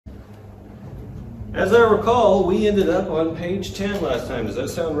As I recall, we ended up on page 10 last time. Does that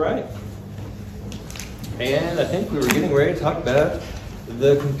sound right? And I think we were getting ready to talk about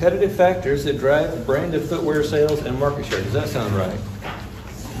the competitive factors that drive branded footwear sales and market share. Does that sound right?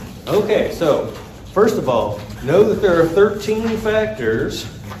 Okay, so first of all, know that there are 13 factors.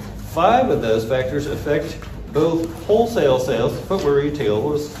 5 of those factors affect both wholesale sales, footwear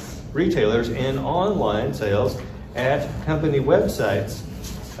retailers, and online sales at company websites.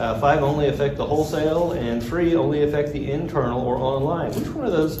 5 only affect the wholesale, and 3 only affect the internal or online.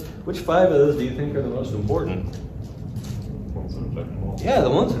 Which 5 of those do you think are the most important? Ones that affect them all. Yeah, the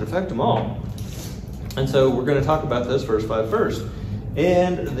ones that affect them all. And so we're going to talk about those first 5 first.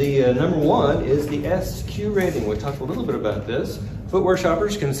 And the number 1 is the SQ rating. We talked a little bit about this. Footwear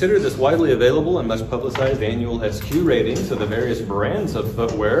shoppers consider this widely available and much publicized annual SQ ratings of the various brands of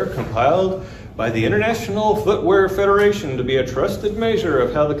footwear compiled by the International Footwear Federation to be a trusted measure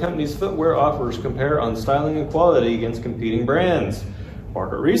of how the company's footwear offers compare on styling and quality against competing brands.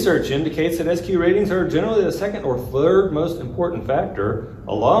 Market research indicates that SQ ratings are generally the second or third most important factor,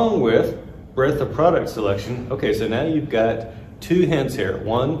 along with breadth of product selection. Okay, so now you've got 2 hints here.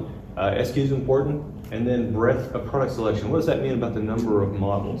 1, SQ is important, and then breadth of product selection. What does that mean about the number of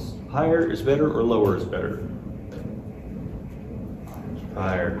models? Higher is better or lower is better?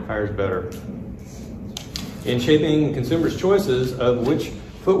 Higher is better. In shaping consumers' choices of which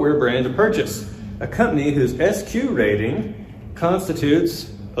footwear brand to purchase, a company whose SQ rating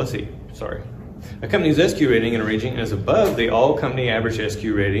constitutes, a company's SQ rating in a region is above the all-company average SQ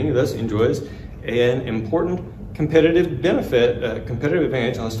rating, thus enjoys an important competitive benefit, competitive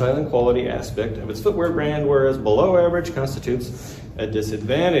advantage on the styling quality aspect of its footwear brand, whereas below average constitutes a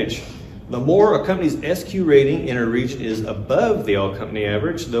disadvantage. The more a company's SQ rating in a region is above the all-company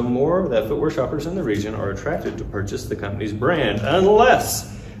average, the more that footwear shoppers in the region are attracted to purchase the company's brand,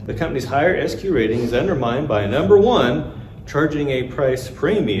 unless the company's higher SQ rating is undermined by number 1, charging a price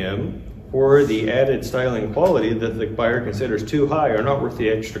premium or the added styling quality that the buyer considers too high or not worth the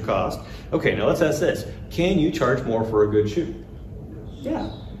extra cost. Okay, now let's ask this. Can you charge more for a good shoe?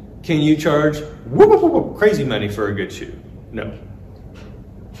 Yeah. Can you charge crazy money for a good shoe? No.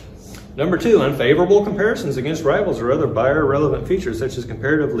 Number 2, unfavorable comparisons against rivals or other buyer-relevant features such as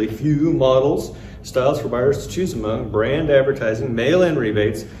comparatively few models, styles for buyers to choose among, brand advertising, mail-in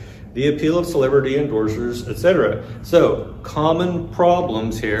rebates, the appeal of celebrity endorsers, etc. So, common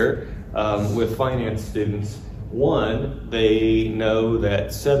problems here with finance students. 1, they know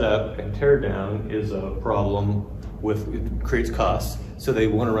that setup and teardown is a problem it creates costs, so they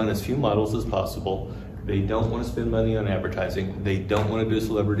want to run as few models as possible. They don't want to spend money on advertising. They don't want to do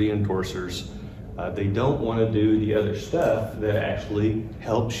celebrity endorsers. They don't want to do the other stuff that actually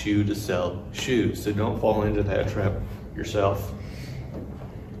helps you to sell shoes. So don't fall into that trap yourself.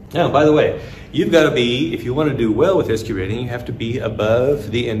 Now, by the way, you've got to be, if you want to do well with SQ rating, you have to be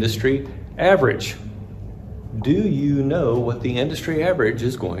above the industry average. Do you know what the industry average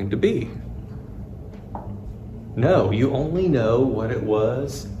is going to be? No, you only know what it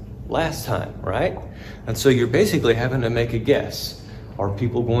was last time, right? And so you're basically having to make a guess. Are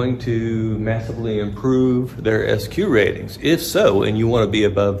people going to massively improve their SQ ratings? If so, and you want to be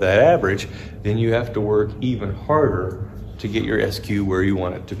above that average, then you have to work even harder to get your SQ where you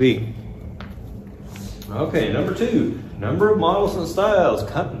want it to be. Okay, number 2, number of models and styles.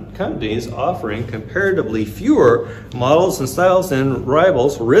 Companies offering comparatively fewer models and styles than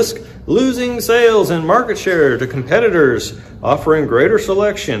rivals risk losing sales and market share to competitors offering greater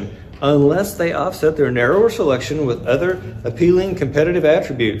selection, unless they offset their narrower selection with other appealing competitive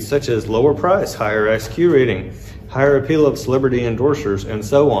attributes such as lower price, higher SQ rating, higher appeal of celebrity endorsers, and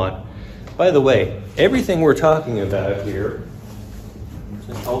so on. By the way, everything we're talking about here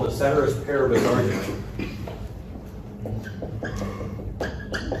is called a ceteris paribus argument.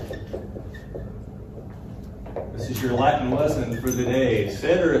 This is your Latin lesson for the day.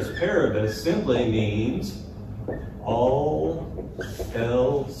 Ceteris paribus simply means all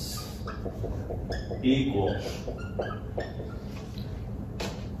else equal.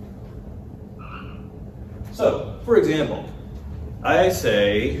 So, for example, I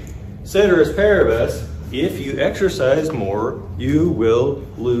say, ceteris paribus, if you exercise more, you will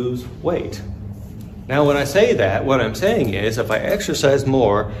lose weight. Now, when I say that, what I'm saying is if I exercise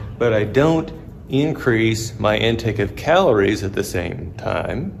more, but I don't increase my intake of calories at the same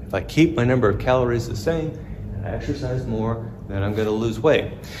time, if I keep my number of calories the same, and I exercise more, then I'm going to lose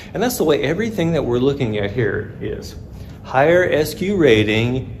weight. And that's the way everything that we're looking at here is. Higher SQ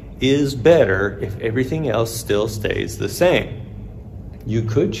rating is better if everything else still stays the same. You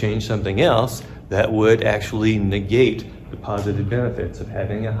could change something else that would actually negate the positive benefits of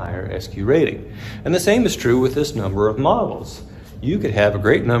having a higher SQ rating. And the same is true with this number of models. You could have a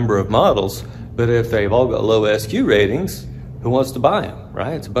great number of models, but if they've all got low SQ ratings, who wants to buy them,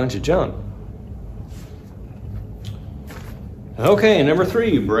 right? It's a bunch of junk. Okay, number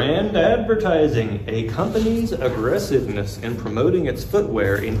 3, brand advertising. A company's aggressiveness in promoting its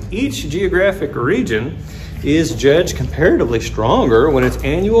footwear in each geographic region is judged comparatively stronger when its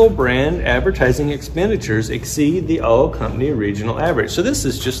annual brand advertising expenditures exceed the all-company regional average. So this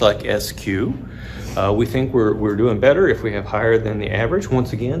is just like SQ. We think we're doing better if we have higher than the average.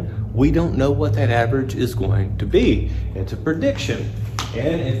 Once again, we don't know what that average is going to be. It's a prediction.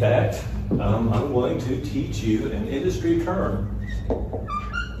 And in fact, I'm going to teach you an industry term.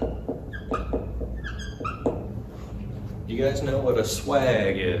 You guys know what a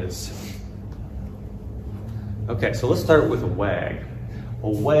swag is? Okay, so let's start with a wag. A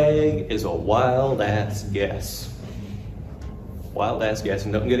wag is a wild-ass guess. Wild-ass guess,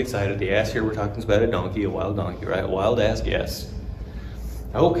 and don't get excited. The ass here we're talking about a donkey, a wild donkey, right? Wild-ass guess.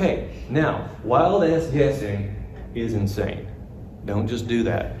 Okay, now, wild-ass guessing is insane. Don't just do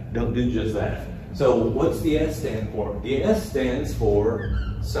that. Don't do just that. So what's the S stand for? The S stands for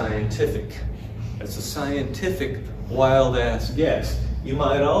scientific. It's a scientific wild-ass guess. You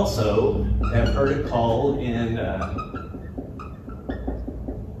might also have heard it called in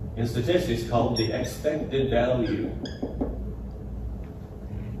statistics called the expected value.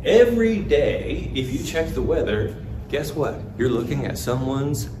 Every day, if you check the weather, guess what? You're looking at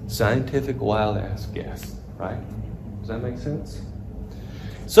someone's scientific wild-ass guess, right? Does that make sense?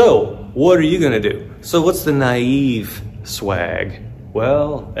 So, what are you gonna do? So what's the naive swag?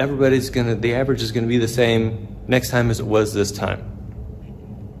 Well, the average is gonna be the same next time as it was this time.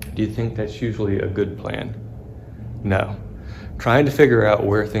 Do you think that's usually a good plan? No. Trying to figure out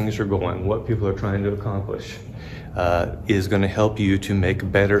where things are going, what people are trying to accomplish, is gonna help you to make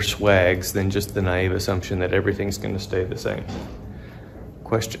better swags than just the naive assumption that everything's gonna stay the same.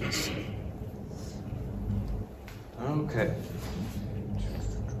 Questions? Okay.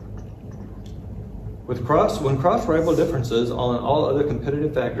 When cross-rival differences on all other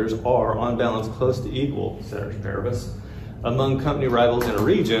competitive factors are, on balance, close to equal, ceteris paribus, among company rivals in a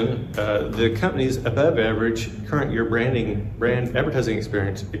region, the company's above-average current year brand advertising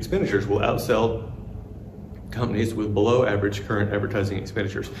expenditures will outsell companies with below-average current advertising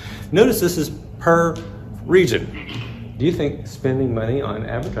expenditures. Notice this is per region. Do you think spending money on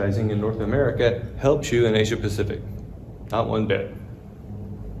advertising in North America helps you in Asia Pacific? Not one bit.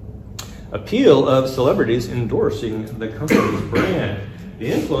 Appeal of celebrities endorsing the company's brand.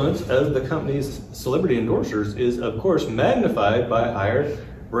 The influence of the company's celebrity endorsers is, of course, magnified by higher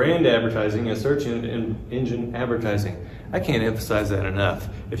brand advertising and search engine advertising. I can't emphasize that enough.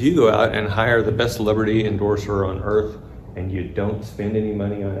 If you go out and hire the best celebrity endorser on earth and you don't spend any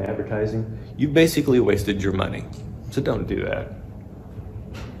money on advertising, you've basically wasted your money. So don't do that.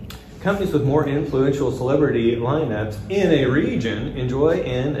 Companies with more influential celebrity lineups in a region enjoy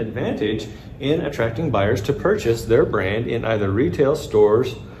an advantage in attracting buyers to purchase their brand in either retail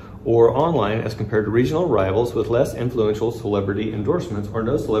stores or online as compared to regional rivals with less influential celebrity endorsements or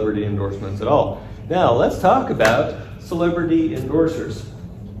no celebrity endorsements at all. Now, let's talk about celebrity endorsers.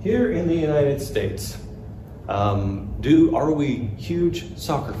 Here in the United States, are we huge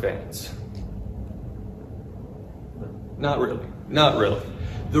soccer fans? Not really, not really.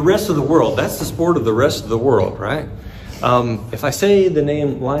 The rest of the world, that's the sport of the rest of the world, right? If I say the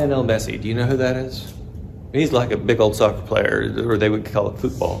name Lionel Messi, do you know who that is? He's like a big old soccer player, or they would call it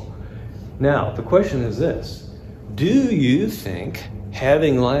football. Now, the question is this. Do you think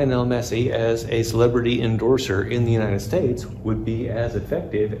having Lionel Messi as a celebrity endorser in the United States would be as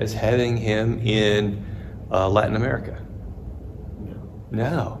effective as having him in Latin America?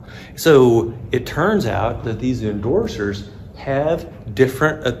 No. So it turns out that these endorsers have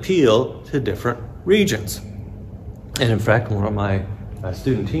different appeal to different regions. And in fact, one of my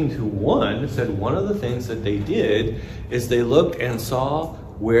student teams who won said one of the things that they did is they looked and saw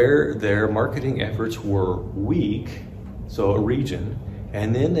where their marketing efforts were weak, so a region,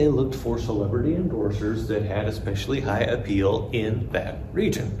 and then they looked for celebrity endorsers that had especially high appeal in that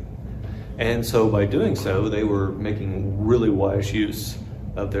region. And so by doing so, they were making really wise use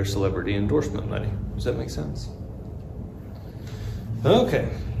of their celebrity endorsement money. Does that make sense? Okay,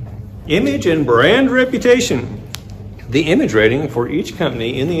 image and brand reputation. The image rating for each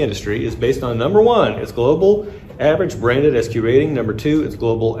company in the industry is based on number 1, its global average branded SQ rating, number 2, its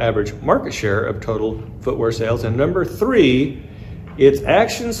global average market share of total footwear sales, and number 3, its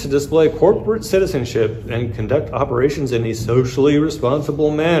actions to display corporate citizenship and conduct operations in a socially responsible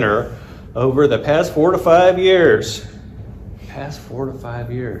manner over the past 4 to 5 years. past 4 to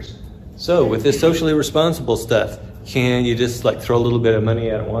 5 years. So with this socially responsible stuff, can you just like throw a little bit of money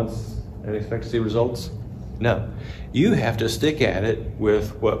at it once and expect to see results? No. You have to stick at it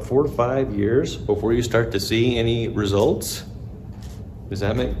with what, 4 to 5 years before you start to see any results? Does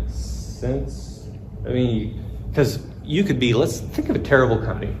that make sense? I mean, because you could be, let's think of a terrible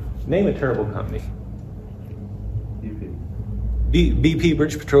company. Name a terrible company. BP,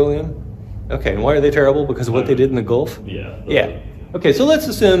 British Petroleum? Okay, and why are they terrible? Because of what they did in the Gulf? Yeah. Yeah. Okay, so let's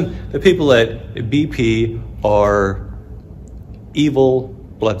assume the people at BP are evil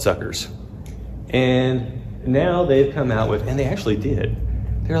bloodsuckers. And now they've come out with, and they actually did,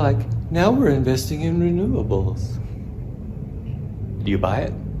 they're like, now we're investing in renewables. Do you buy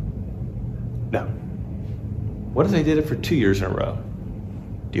it? No. What if they did it for 2 years in a row?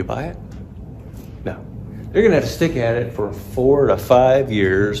 Do you buy it? No. They're gonna have to stick at it for 4 to 5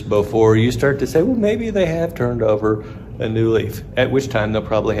 years before you start to say, well, maybe they have turned over a new leaf, at which time they'll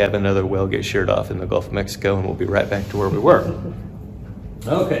probably have another well get sheared off in the Gulf of Mexico and we'll be right back to where we were.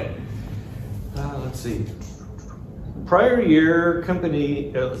 Okay, let's see. Prior year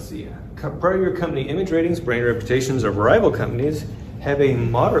company image ratings, brand reputations of rival companies have a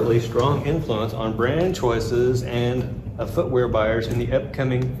moderately strong influence on brand choices and footwear buyers in the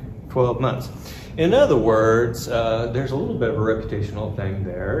upcoming 12 months. In other words, there's a little bit of a reputational thing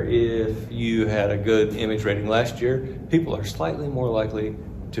there. If you had a good image rating last year, people are slightly more likely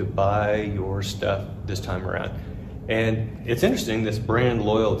to buy your stuff this time around. And it's interesting, this brand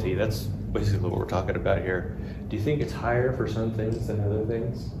loyalty, that's basically what we're talking about here. Do you think it's higher for some things than other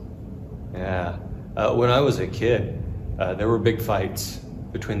things? Yeah. When I was a kid, there were big fights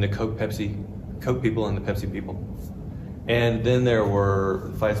between the Coke people and the Pepsi people. And then there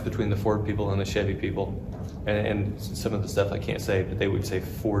were fights between the Ford people and the Chevy people. And some of the stuff I can't say, but they would say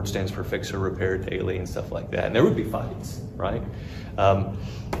Ford stands for fix or repair daily and stuff like that. And there would be fights, right? Do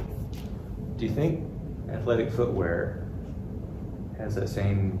you think athletic footwear has that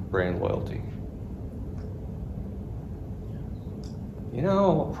same brand loyalty? You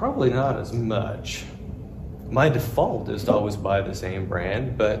know, probably not as much. My default is to always buy the same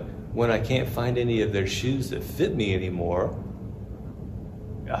brand, but when I can't find any of their shoes that fit me anymore,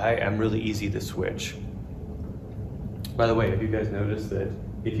 I'm really easy to switch. By the way, have you guys noticed that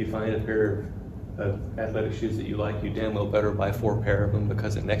if you find a pair of athletic shoes that you like, you damn well better buy 4 pair of them,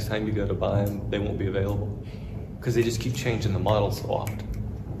 because the next time you go to buy them, they won't be available. Because they just keep changing the models so often.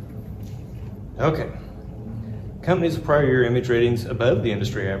 Okay. Companies with prior year image ratings above the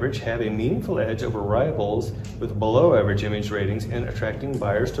industry average have a meaningful edge over rivals with below average image ratings in attracting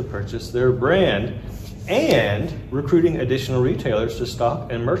buyers to purchase their brand and recruiting additional retailers to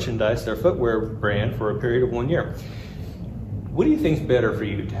stock and merchandise their footwear brand for a period of 1 year. What do you think is better for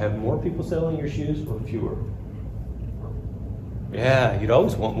you, to have more people selling your shoes or fewer? Yeah, you'd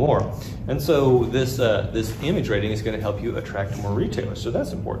always want more. And so this image rating is going to help you attract more retailers, so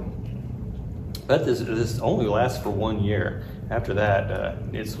that's important. But this only lasts for 1 year. After that,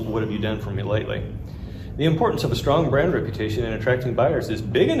 it's what have you done for me lately? The importance of a strong brand reputation in attracting buyers is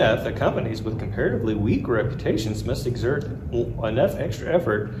big enough that companies with comparatively weak reputations must exert enough extra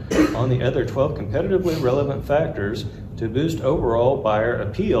effort on the other 12 competitively relevant factors to boost overall buyer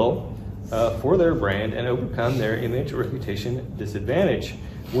appeal for their brand and overcome their image reputation disadvantage.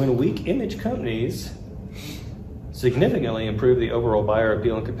 When weak image companies significantly improve the overall buyer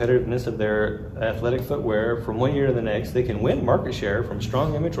appeal and competitiveness of their athletic footwear from 1 year to the next, they can win market share from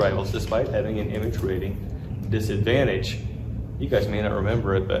strong image rivals despite having an image rating disadvantage. You guys may not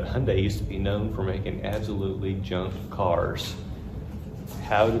remember it, but Hyundai used to be known for making absolutely junk cars.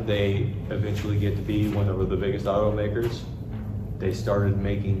 How did they eventually get to be one of the biggest automakers? They started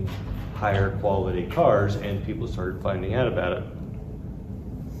making higher quality cars and people started finding out about it.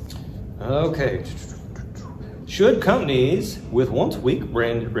 Okay. Should companies with once weak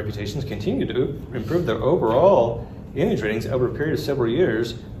brand reputations continue to improve their overall image ratings over a period of several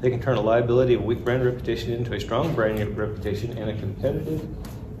years, they can turn a liability of weak brand reputation into a strong brand reputation and a competitive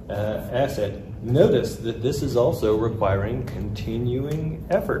asset. Notice that this is also requiring continuing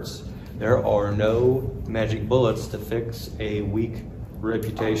efforts. There are no magic bullets to fix a weak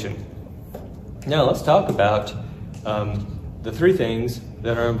reputation. Now let's talk about the 3 things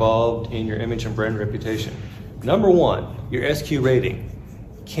that are involved in your image and brand reputation. Number 1, your SQ rating.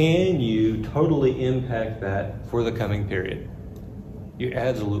 Can you totally impact that for the coming period? You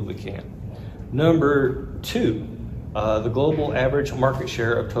absolutely can. Number 2, the global average market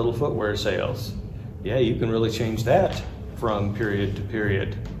share of total footwear sales. Yeah, you can really change that from period to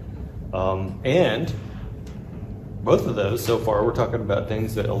period. And both of those, so far, we're talking about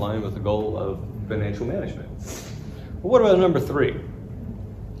things that align with the goal of financial management. But what about number 3?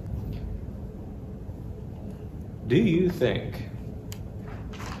 Do you think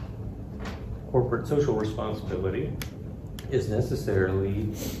corporate social responsibility is necessarily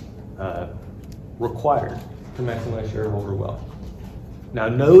required to maximize shareholder wealth? Now,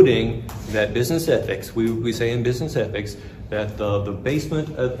 noting that business ethics, we say in business ethics that the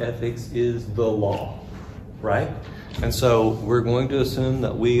basement of ethics is the law, right? And so we're going to assume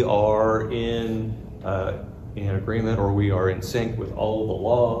that we are in agreement, or we are in sync with all the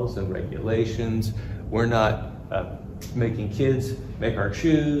laws and regulations. We're not making kids make our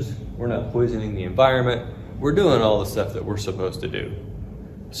shoes. We're not poisoning the environment. We're doing all the stuff that we're supposed to do.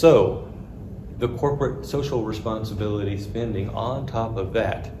 So the corporate social responsibility spending on top of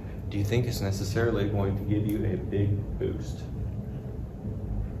that, do you think is necessarily going to give you a big boost?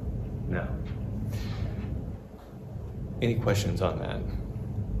 No. Any questions on that?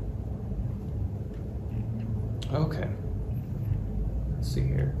 Okay. Let's see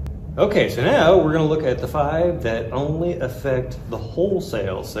here. Okay, so now we're going to look at the 5 that only affect the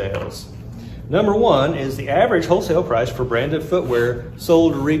wholesale sales. Number 1 is the average wholesale price for branded footwear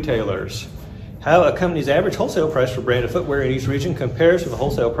sold to retailers. How a company's average wholesale price for branded footwear in each region compares to the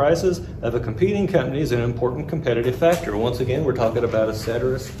wholesale prices of a competing company is an important competitive factor. Once again, we're talking about a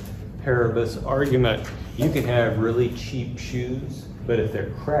ceteris paribus argument. You can have really cheap shoes, but if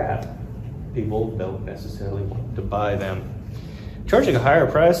they're crap, people don't necessarily want to buy them. Charging a higher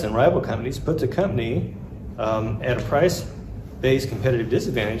price than rival companies puts a company at a price-based competitive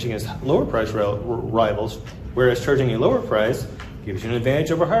disadvantage against lower price rivals, whereas charging a lower price gives you an advantage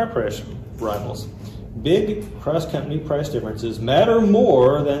over higher price rivals. Big cross-company price differences matter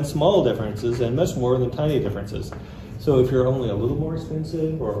more than small differences and much more than tiny differences. So if you're only a little more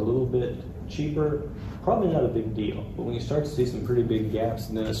expensive or a little bit cheaper, probably not a big deal. But when you start to see some pretty big gaps,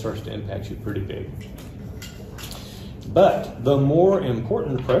 then it starts to impact you pretty big. But the more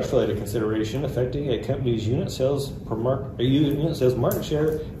important price-related consideration affecting a company's unit sales market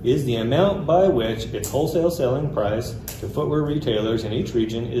share is the amount by which its wholesale selling price to footwear retailers in each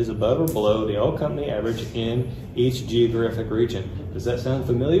region is above or below the all-company average in each geographic region. Does that sound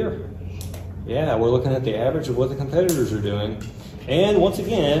familiar? Yeah, we're looking at the average of what the competitors are doing. And once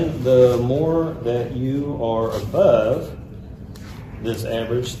again, the more that you are above this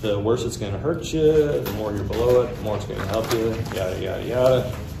average, the worse it's going to hurt you. The more you're below it, the more it's going to help you, yada, yada,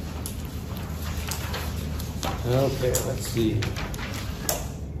 yada. Okay, let's see.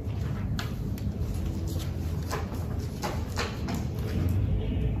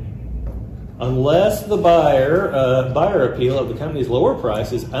 Unless the buyer appeal of the company's lower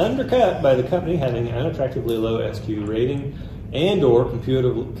price is undercut by the company having an unattractively low SQ rating and or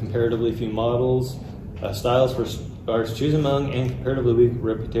comparatively few models, styles for stars to choose among, and comparatively weak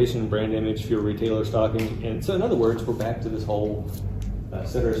reputation, brand image, fewer retailer stocking. And so in other words, we're back to this whole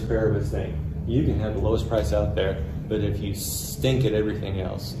ceteris paribus thing. You can have the lowest price out there, but if you stink at everything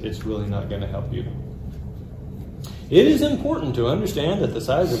else, it's really not going to help you. It is important to understand that the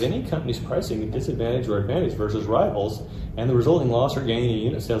size of any company's pricing disadvantage or advantage versus rivals and the resulting loss or gain in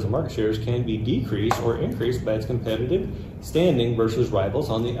unit sales and market shares can be decreased or increased by its competitive standing versus rivals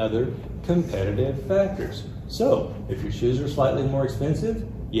on the other competitive factors. So, if your shoes are slightly more expensive,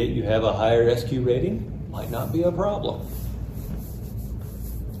 yet you have a higher SQ rating, might not be a problem.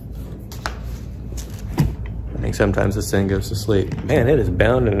 I think sometimes this thing goes to sleep. Man, it is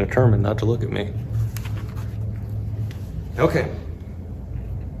bound and determined not to look at me. Okay.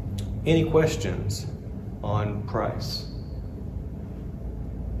 Any questions on price?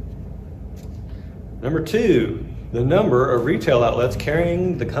 Number 2, the number of retail outlets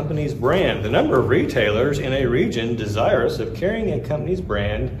carrying the company's brand. The number of retailers in a region desirous of carrying a company's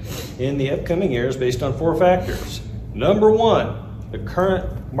brand in the upcoming years based on 4 factors. Number 1, the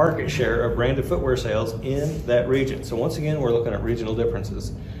current market share of branded footwear sales in that region. So once again, we're looking at regional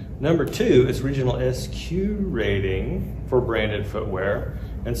differences. Number 2 is regional SQ rating for branded footwear.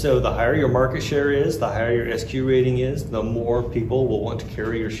 And so the higher your market share is, the higher your SQ rating is, the more people will want to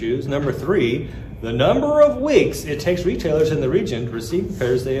carry your shoes. Number 3, the number of weeks it takes retailers in the region to receive the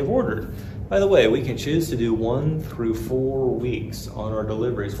pairs they have ordered. By the way, we can choose to do 1 through 4 weeks on our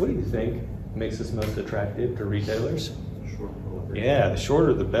deliveries. What do you think makes us most attractive to retailers? Yeah, the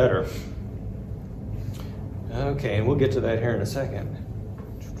shorter the better. Okay, and we'll get to that here in a second.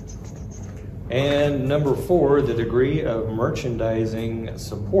 And number 4, the degree of merchandising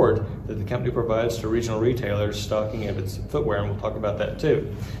support that the company provides to regional retailers stocking of its footwear, and we'll talk about that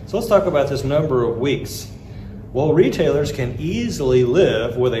too. So let's talk about this number of weeks. Well, retailers can easily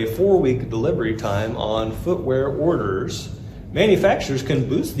live with a 4-week delivery time on footwear orders Manufacturers can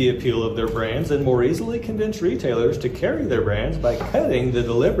boost the appeal of their brands and more easily convince retailers to carry their brands by cutting the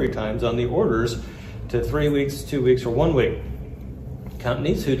delivery times on the orders to 3 weeks, 2 weeks, or 1 week.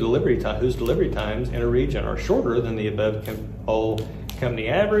 Companies whose delivery times in a region are shorter than the above whole company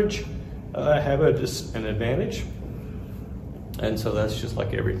average have an advantage. And so that's just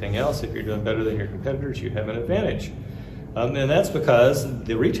like everything else. If you're doing better than your competitors, you have an advantage. And that's because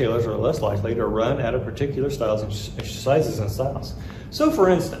the retailers are less likely to run out of particular styles and sizes and styles. So for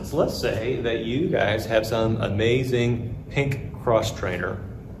instance, let's say that you guys have some amazing pink cross trainer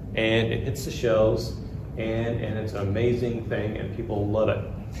and it hits the shelves and it's an amazing thing and people love it.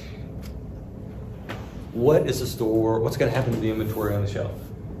 What's going to happen to the inventory on the shelf?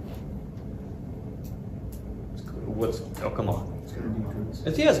 Oh, come on. It's going to decrease.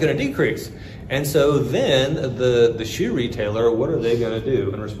 It's going to decrease. And so then the shoe retailer, what are they going to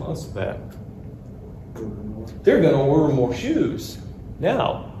do in response to that? They're going to order more shoes.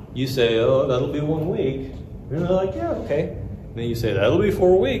 Now, you say, oh, that'll be 1 week. And they're like, yeah, okay. And then you say, that'll be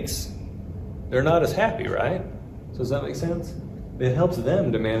 4 weeks. They're not as happy, right? So does that make sense? It helps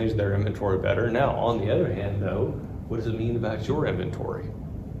them to manage their inventory better. Now, on the other hand, though, what does it mean about your inventory?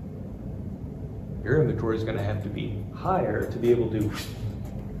 Your inventory is going to have to be higher to be able to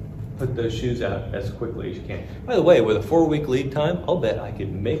put those shoes out as quickly as you can. By the way, with a 4-week lead time, I'll bet I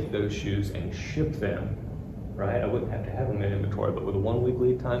could make those shoes and ship them, right? I wouldn't have to have them in inventory, but with a 1-week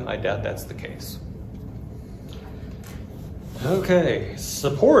lead time, I doubt that's the case. Okay,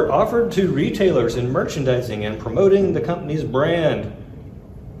 support offered to retailers in merchandising and promoting the company's brand.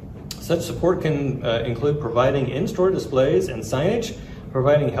 Such support can include providing in-store displays and signage,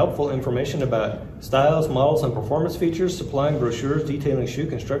 providing helpful information about styles, models, and performance features, supplying brochures detailing shoe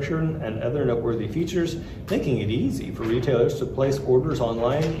construction and other noteworthy features, making it easy for retailers to place orders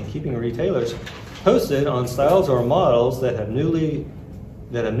online, and keeping retailers posted on styles or models that have newly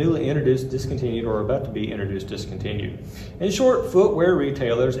introduced, discontinued, or about to be introduced, discontinued. In short, footwear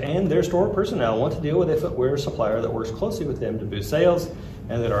retailers and their store personnel want to deal with a footwear supplier that works closely with them to boost sales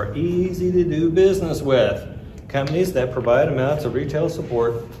and that are easy to do business with. Companies that provide amounts of retail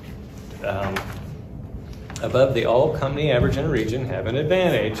support above the all-company average in a region have an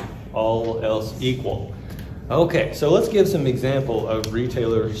advantage, all else equal. Okay, so let's give some example of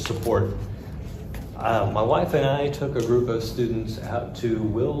retailer support. My wife and I took a group of students out to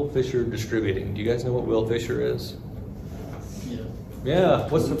Will Fisher Distributing. Do you guys know what Will Fisher is? Yeah.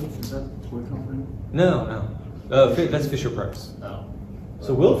 Yeah. Is that a toy company? No. That's Fisher Price. Oh.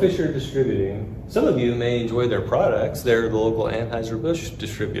 So Will Fisher Distributing, some of you may enjoy their products. They're the local Anheuser-Busch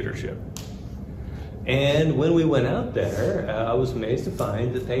distributorship. And when we went out there, I was amazed to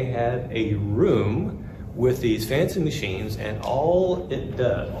find that they had a room with these fancy machines, and all they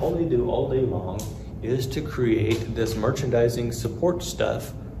do all day long is to create this merchandising support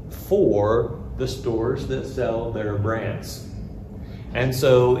stuff for the stores that sell their brands. And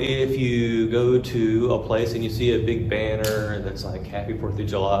so if you go to a place and you see a big banner that's like Happy 4th of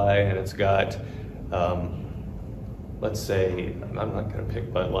July and it's got, let's say, I'm not going to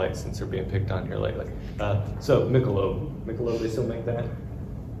pick Bud Light since they're being picked on here lately. So Michelob, they still make that?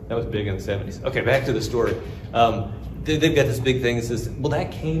 That was big in the 70s. Okay, back to the story. They've got this big thing that says, well,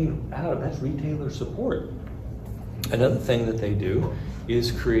 that came out of, that's retailer support. Another thing that they do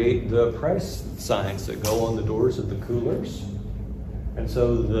is create the price signs that go on the doors of the coolers. And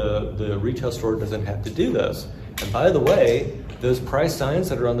so the retail store doesn't have to do those. And by the way, those price signs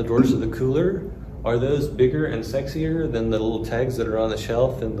that are on the doors of the cooler, are those bigger and sexier than the little tags that are on the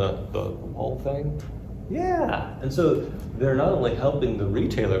shelf in the wall thing? Yeah. And so they're not only helping the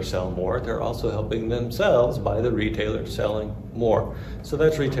retailer sell more, they're also helping themselves by the retailer selling more. So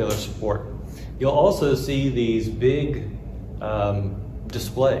that's retailer support. You'll also see these big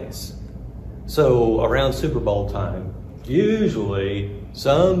displays. So around Super Bowl time, usually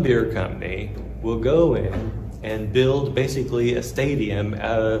some beer company will go in and build basically a stadium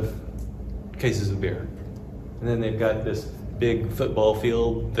out of cases of beer. And then they've got this big football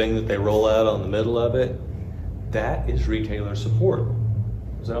field thing that they roll out on the middle of it. That is retailer support.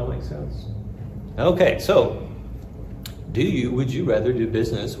 Does that all make sense? Okay, so would you rather do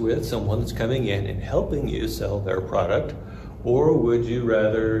business with someone that's coming in and helping you sell their product, or would you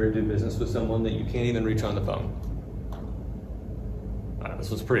rather do business with someone that you can't even reach on the phone? This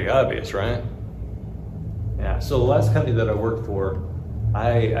was pretty obvious, right? Yeah, so the last company that I worked for,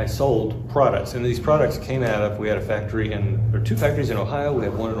 I sold products, and these products came out of, we had there were 2 factories in Ohio, we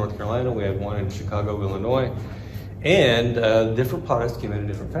had one in North Carolina, we had one in Chicago, Illinois, and different products came out of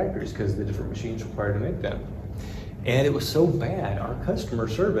different factories because the different machines required to make them. And it was so bad, our customer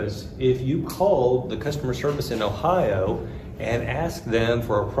service, if you called the customer service in Ohio and asked them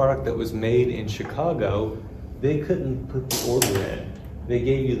for a product that was made in Chicago, they couldn't put the order in. They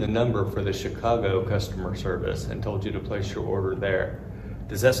gave you the number for the Chicago customer service and told you to place your order there.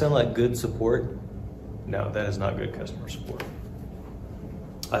 Does that sound like good support? No, that is not good customer support.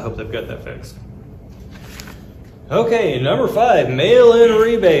 I hope they've got that fixed. Okay, number 5, mail-in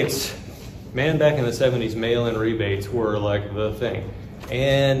rebates. Man, back in the 70s, mail-in rebates were like the thing.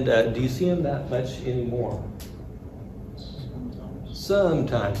 And do you see them that much anymore?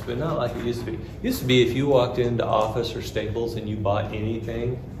 Sometimes, but not like it used to be. It used to be if you walked into Office or Staples and you bought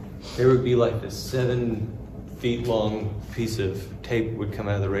anything, there would be like this 7 feet long piece of tape would come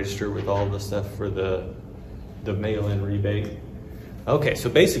out of the register with all the stuff for the mail-in rebate. Okay, so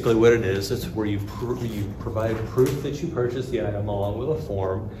basically what it is, it's where you provide proof that you purchased the item along with a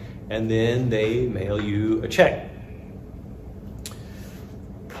form, and then they mail you a check.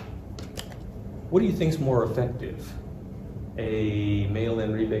 What do you think is more effective? A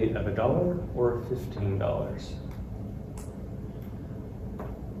mail-in rebate of $1 or $15?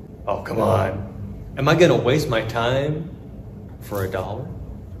 Oh, come on. Am I gonna waste my time for $1?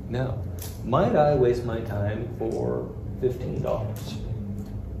 No. Might I waste my time for $15?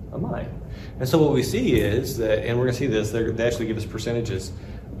 I might. And so what we see is that, and we're gonna see this, they actually give us percentages.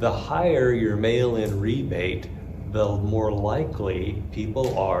 The higher your mail-in rebate, the more likely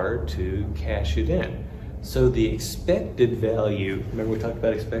people are to cash it in. So the expected value, remember we talked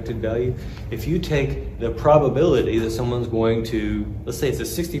about expected value? If you take the probability that someone's going to, let's say it's a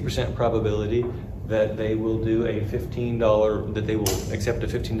 60% probability that they will do a $15, that they will accept a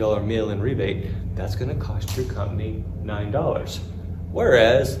 $15 mail-in rebate, that's gonna cost your company $9.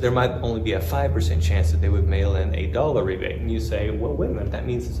 Whereas there might only be a 5% chance that they would mail in a $1 rebate. And you say, well, wait a minute, that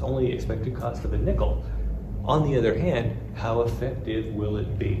means it's only expected cost of a nickel. On the other hand, how effective will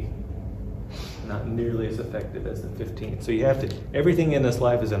it be? Not nearly as effective as the 15. So you have to, everything in this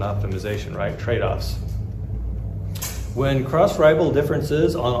life is an optimization, right? Trade-offs. When cross-rival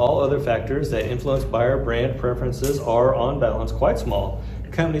differences on all other factors that influence buyer brand preferences are on balance quite small,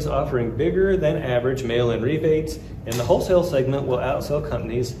 companies offering bigger than average mail-in rebates in the wholesale segment will outsell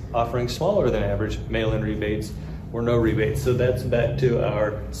companies offering smaller than average mail-in rebates or no rebates. So that's back to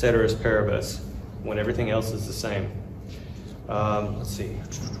our ceteris paribus, when everything else is the same. Let's see.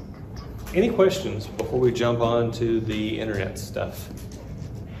 Any questions before we jump on to the internet stuff?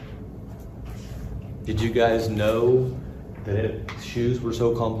 Did you guys know that shoes were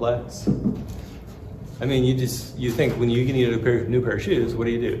so complex? I mean, you think when you need a new pair of shoes, what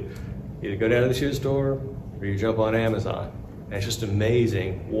do? You either go down to the shoe store or you jump on Amazon. And it's just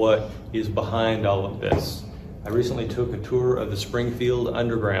amazing what is behind all of this. I recently took a tour of the Springfield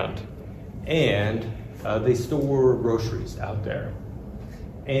Underground, and they store groceries out there.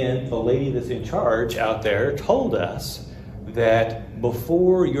 And the lady that's in charge out there told us that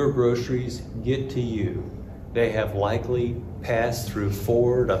before your groceries get to you, they have likely passed through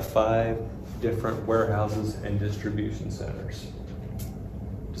 4 to 5 different warehouses and distribution centers.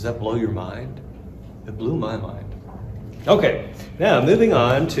 Does that blow your mind? It blew my mind. Okay, now moving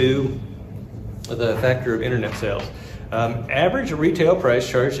on to the factor of internet sales. Average retail price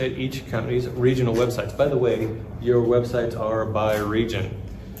charged at each company's regional websites. By the way, your websites are by region.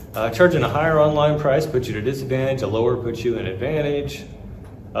 Charging a higher online price puts you at a disadvantage, a lower puts you in advantage.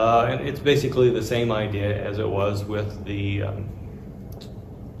 And it's basically the same idea as it was with the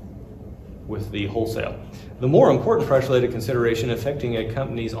wholesale. The more important price-related consideration affecting a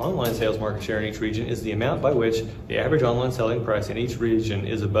company's online sales market share in each region is the amount by which the average online selling price in each region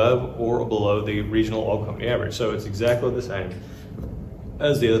is above or below the regional all-company average. So it's exactly the same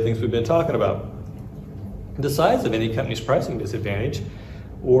as the other things we've been talking about. The size of any company's pricing disadvantage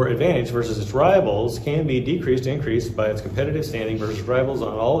or advantage versus its rivals can be decreased or increased by its competitive standing versus rivals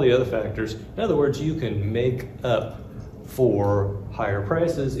on all the other factors. In other words, you can make up for higher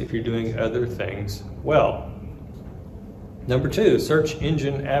prices if you're doing other things well. Number 2, search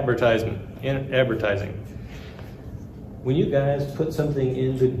engine advertising. When you guys put something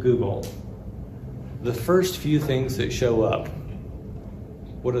into Google, the first few things that show up,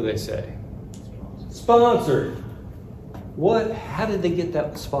 what do they say? Sponsored. What? How did they get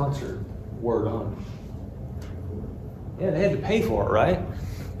that sponsored word on? Yeah, they had to pay for it, right?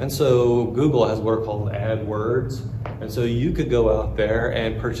 And so Google has what are called AdWords. And so you could go out there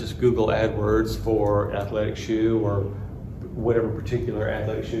and purchase Google AdWords for athletic shoe or whatever particular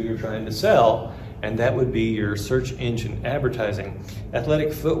athletic shoe you're trying to sell. And that would be your search engine advertising.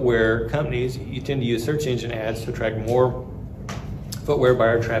 Athletic footwear companies, you tend to use search engine ads to attract more footwear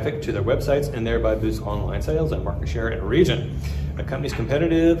buyer traffic to their websites and thereby boost online sales and market share in a region. A company's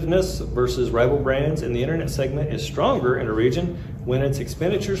competitiveness versus rival brands in the internet segment is stronger in a region when its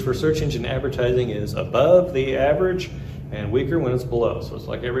expenditures for search engine advertising is above the average and weaker when it's below. So it's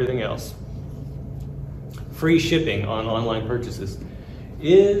like everything else. Free shipping on online purchases.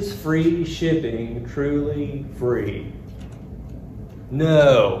 Is free shipping truly free?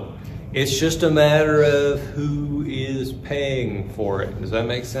 No. It's just a matter of who is paying for it. Does that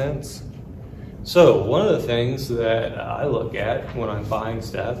make sense? So one of the things that I look at when I'm buying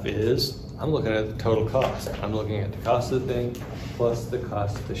stuff is I'm looking at the total cost. I'm looking at the cost of the thing plus the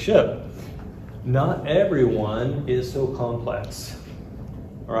cost to ship. Not everyone is so complex,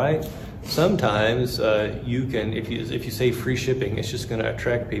 all right? Sometimes you can, if you say free shipping, it's just going to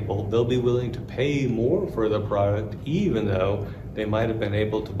attract people. They'll be willing to pay more for the product, even though they might have been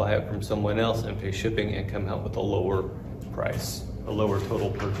able to buy it from someone else and pay shipping and come out with a lower price, a lower total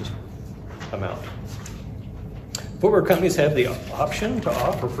purchase amount. Footwear companies have the option to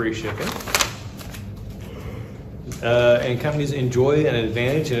offer free shipping. And companies enjoy an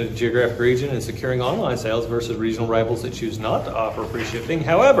advantage in a geographic region in securing online sales versus regional rivals that choose not to offer free shipping.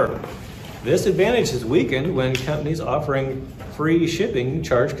 However, this advantage is weakened when companies offering free shipping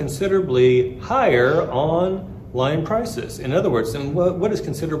charge considerably higher online prices. In other words, and what is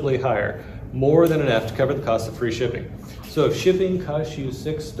considerably higher? More than enough to cover the cost of free shipping. So if shipping costs you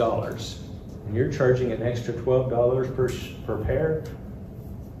 $6 and you're charging an extra $12 per pair,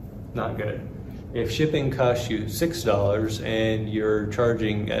 not good. If shipping costs you $6 and you're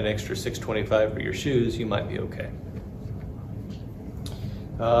charging an extra $6.25 for your shoes, you might be okay.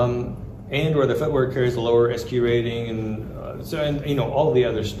 And where the footwear carries a lower SQ rating and you know, all the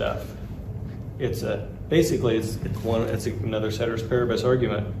other stuff. It's basically it's another ceteris paribus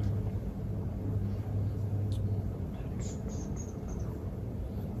argument.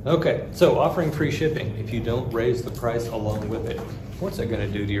 Okay, so offering free shipping if you don't raise the price along with it, what's that going to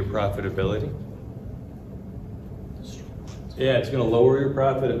do to your profitability? Yeah, it's going to lower your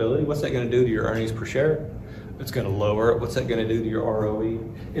profitability. What's that going to do to your earnings per share? It's going to lower it. What's that going to do to your ROE?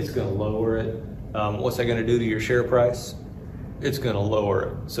 It's going to lower it. What's that going to do to your share price? It's going to lower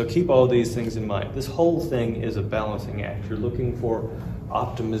it. So keep all these things in mind. This whole thing is a balancing act. You're looking for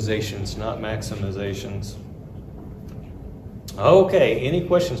optimizations, not maximizations. Okay, any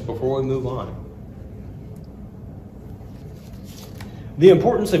questions before we move on? The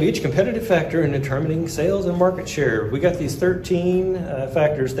importance of each competitive factor in determining sales and market share. We got these 13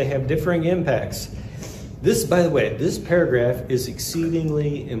 factors. They have differing impacts. This, by the way, this paragraph is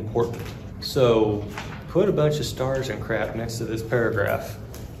exceedingly important. So put a bunch of stars and crap next to this paragraph.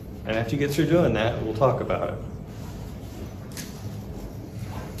 And after you get through doing that, we'll talk about it.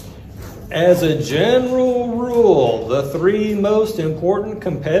 As a general rule, the three most important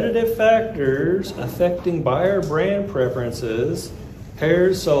competitive factors affecting buyer brand preferences,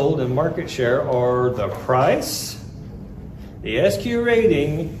 pairs sold, and market share are the price, the SQ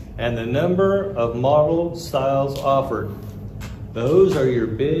rating, and the number of model styles offered. Those are your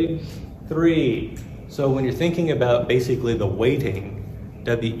big three. So when you're thinking about basically the weighting,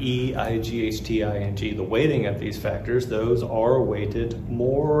 W-E-I-G-H-T-I-N-G, the weighting of these factors, those are weighted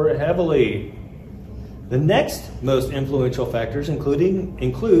more heavily. The next most influential factors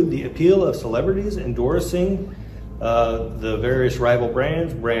include the appeal of celebrities endorsing the various rival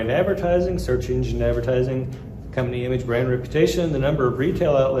brands, brand advertising, search engine advertising, company image, brand reputation, the number of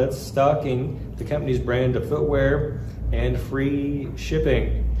retail outlets stocking the company's brand of footwear, and free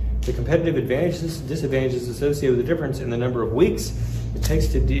shipping. The competitive advantages, disadvantages associated with the difference in the number of weeks it takes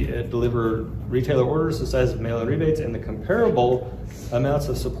to deliver retailer orders, the size of mail-in rebates, and the comparable amounts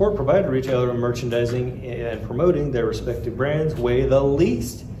of support provided to retailer in merchandising and promoting their respective brands weigh the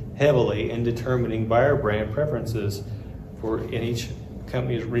least heavily in determining buyer brand preferences in each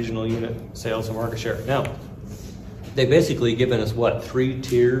company's regional unit sales and market share. Now, they've basically given us what, 3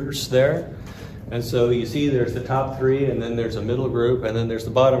 tiers there? And so you see there's the top 3, and then there's a middle group, and then there's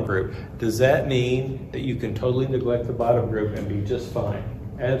the bottom group. Does that mean that you can totally neglect the bottom group and be just fine?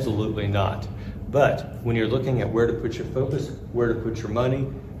 Absolutely not. But when you're looking at where to put your focus, where to put your money,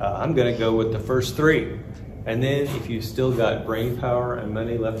 I'm gonna go with the first 3. And then if you've still got brain power and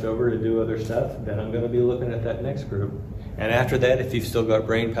money left over to do other stuff, then I'm gonna be looking at that next group. And after that, if you've still got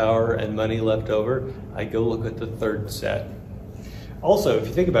brain power and money left over, I go look at the 3rd set. Also, if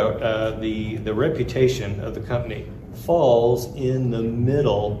you think about the reputation of the company falls in the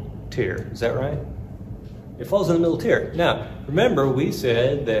middle tier. Is that right? It falls in the middle tier. Now, remember we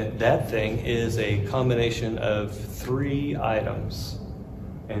said that that thing is a combination of 3 items.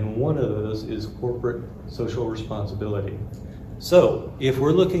 And one of those is corporate social responsibility. So if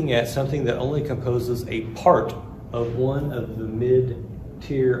we're looking at something that only composes a part of one of the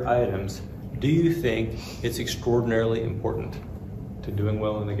mid-tier items, do you think it's extraordinarily important to doing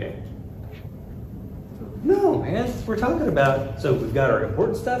well in the game? No, man, we're talking about, so we've got our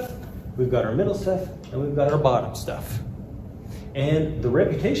important stuff, we've got our middle stuff, and we've got our bottom stuff. And the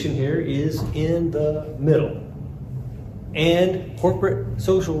reputation here is in the middle. And corporate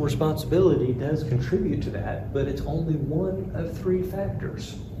social responsibility does contribute to that, but it's only one of 3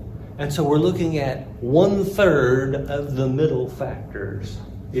 factors. And so we're looking at 1/3 of the middle factors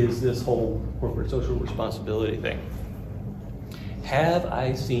is this whole corporate social responsibility thing. Have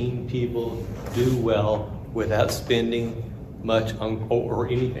I seen people do well without spending much on, or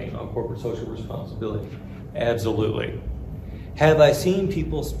anything on corporate social responsibility? Absolutely. Have I seen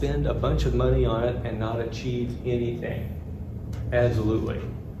people spend a bunch of money on it and not achieve anything? Absolutely.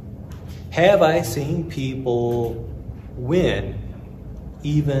 Have I seen people win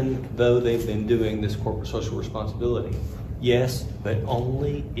even though they've been doing this corporate social responsibility? Yes, but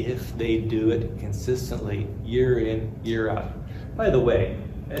only if they do it consistently, year in, year out. By the way,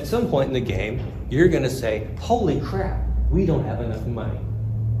 at some point in the game, you're gonna say, holy crap, we don't have enough money.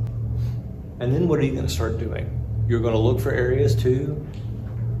 And then what are you gonna start doing? You're gonna look for areas to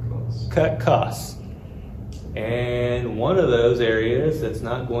cut costs. And one of those areas that's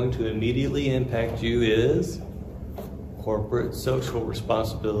not going to immediately impact you is corporate social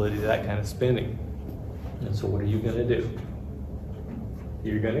responsibility, that kind of spending. And so what are you gonna do?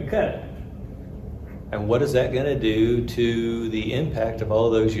 You're gonna cut it. And what is that gonna do to the impact of all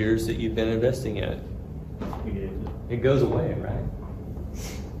those years that you've been investing in it? It goes away, right?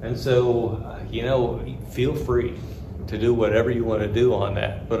 And so, you know, feel free to do whatever you wanna do on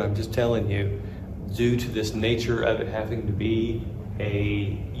that, but I'm just telling you, due to this nature of it having to be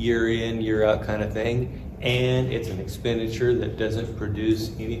a year in, year out kind of thing, and it's an expenditure that doesn't produce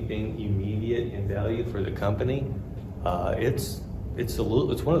anything immediate in value for the company, it's one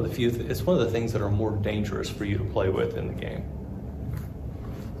of the things that are more dangerous for you to play with in the game.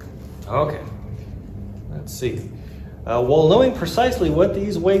 Okay, let's see. While knowing precisely what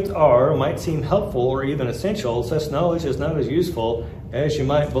these weights are might seem helpful or even essential, such knowledge is not as useful as you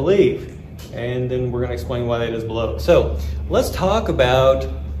might believe. And then we're going to explain why that is below. So let's talk about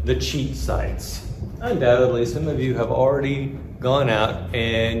the cheat sites. Undoubtedly, some of you have already gone out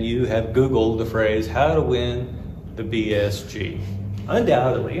and you have Googled the phrase, how to win the BSG.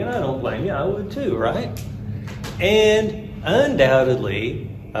 Undoubtedly, and I don't blame you, I would too, right? And undoubtedly,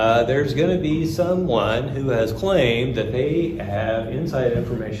 there's going to be someone who has claimed that they have inside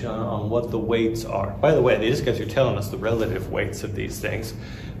information on what the weights are. By the way, these guys are telling us the relative weights of these things.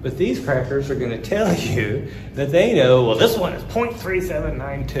 But these crackers are going to tell you that they know, well, this one is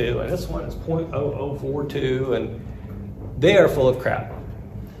 0.3792 and this one is 0.0042, and they are full of crap.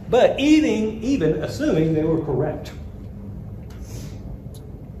 But even assuming they were correct,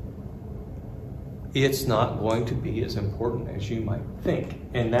 it's not going to be as important as you might think.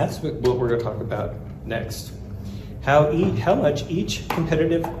 And that's what we're going to talk about next. How much each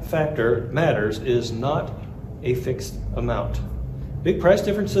competitive factor matters is not a fixed amount. Big price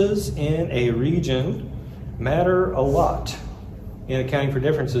differences in a region matter a lot in accounting for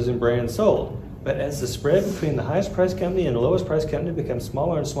differences in brands sold. But as the spread between the highest price company and the lowest price company becomes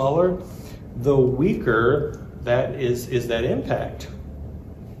smaller and smaller, the weaker that is that impact.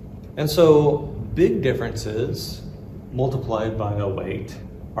 And so big differences multiplied by a weight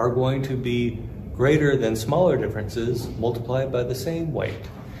are going to be greater than smaller differences multiplied by the same weight.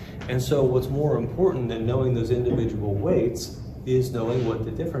 And so what's more important than knowing those individual weights is knowing what the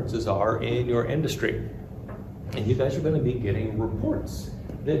differences are in your industry. And you guys are going to be getting reports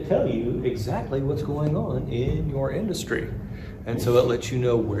that tell you exactly what's going on in your industry. And so it lets you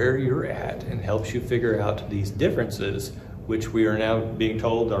know where you're at and helps you figure out these differences, which we are now being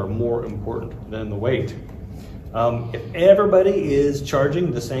told are more important than the weight. If everybody is charging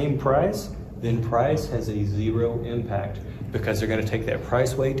the same price, then price has a 0 impact because they're going to take that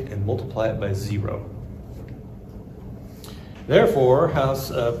price weight and multiply it by 0. Therefore,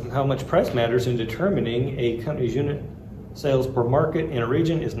 how much price matters in determining a company's unit sales per market in a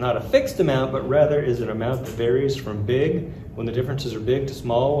region is not a fixed amount, but rather is an amount that varies from big when the differences are big to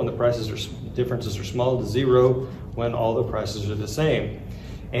small when the differences are small to 0 when all the prices are the same.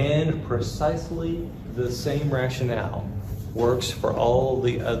 And precisely the same rationale works for all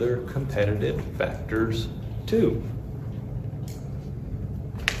the other competitive factors too.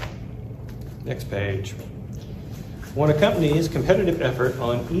 Next page. When a company's competitive effort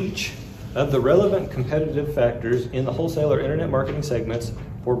on each of the relevant competitive factors in the wholesale or internet marketing segments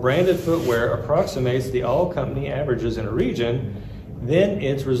for branded footwear approximates the all-company averages in a region, then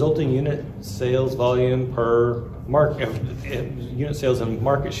its resulting unit sales volume per unit sales and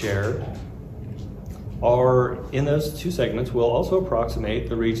market share are in those two segments will also approximate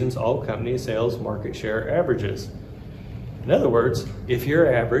the region's all-company sales market share averages. In other words, if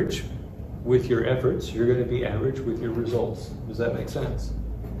you're average with your efforts, you're going to be average with your results. Does that make sense?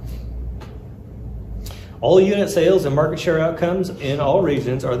 All unit sales and market share outcomes in all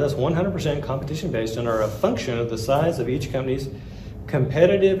regions are thus 100% competition based and are a function of the size of each company's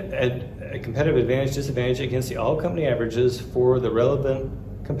competitive advantage, disadvantage against the all company averages for the relevant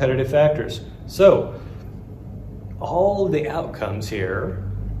competitive factors. So all the outcomes here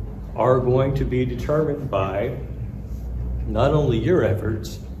are going to be determined by not only your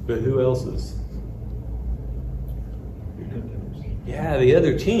efforts, but who else's? Yeah, the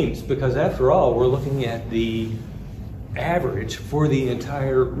other teams, because after all, we're looking at the average for the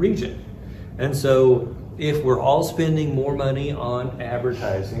entire region. And so if we're all spending more money on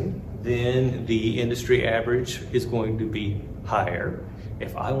advertising, then the industry average is going to be higher.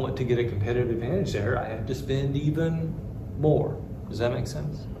 If I want to get a competitive advantage there, I have to spend even more. Does that make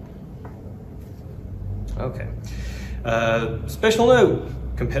sense? Okay. Special note,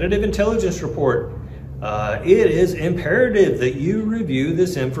 competitive intelligence report. It is imperative that you review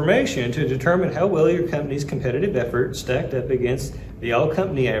this information to determine how well your company's competitive effort stacked up against the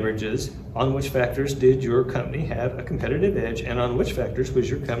all-company averages, on which factors did your company have a competitive edge, and on which factors was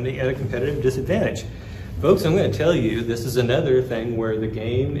your company at a competitive disadvantage. Folks, I'm going to tell you, this is another thing where the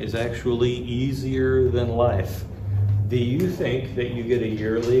game is actually easier than life. Do you think that you get a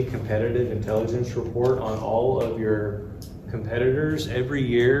yearly competitive intelligence report on all of your competitors every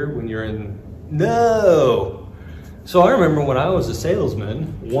year when you're in? No! So I remember when I was a salesman,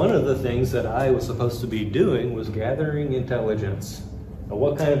 one of the things that I was supposed to be doing was gathering intelligence. Now,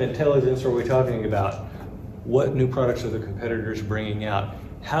 what kind of intelligence are we talking about? What new products are the competitors bringing out?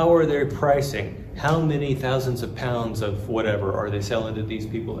 How are they pricing? How many thousands of pounds of whatever are they selling to these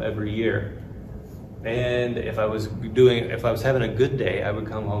people every year? And if I was having a good day, I would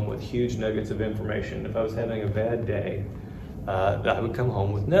come home with huge nuggets of information. If I was having a bad day, I would come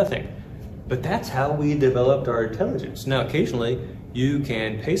home with nothing. But that's how we developed our intelligence. Now, occasionally, you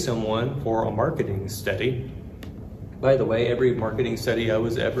can pay someone for a marketing study. By the way, every marketing study I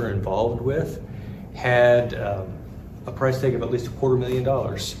was ever involved with had a price tag of at least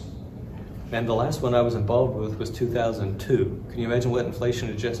 $250,000. And the last one I was involved with was 2002. Can you imagine what inflation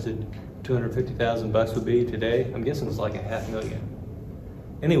adjusted $250,000 would be today? I'm guessing it's like $500,000.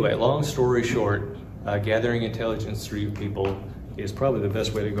 Anyway, long story short, gathering intelligence through people is probably the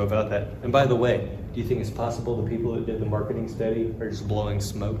best way to go about that. And by the way, do you think it's possible the people that did the marketing study are just blowing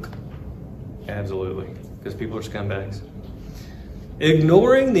smoke? Absolutely, because people are scumbags.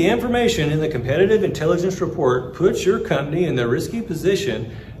 Ignoring the information in the competitive intelligence report puts your company in the risky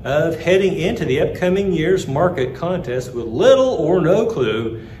position of heading into the upcoming year's market contest with little or no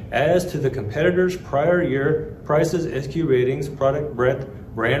clue as to the competitors' prior year prices, SQ ratings, product breadth,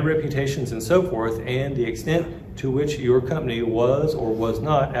 brand reputations, and so forth, and the extent to which your company was or was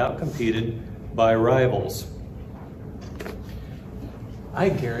not outcompeted by rivals. I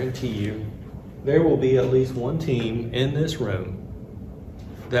guarantee you there will be at least one team in this room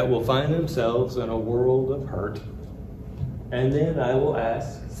that will find themselves in a world of hurt, and then I will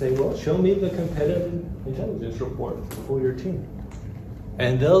say, well, show me the competitive intelligence report for your team.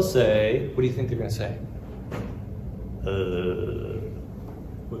 And they'll say, what do you think they're going to say?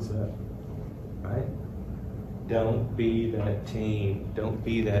 What's that? Right? Don't be that team. Don't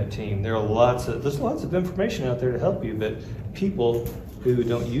be that team. There's lots of information out there to help you, but people who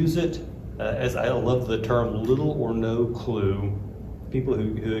don't use it, as I love the term little or no clue, people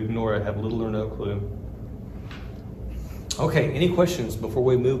who ignore it have little or no clue. Okay, any questions before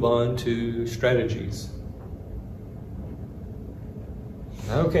we move on to strategies?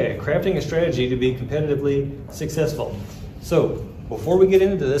 Okay, crafting a strategy to be competitively successful. So, before we get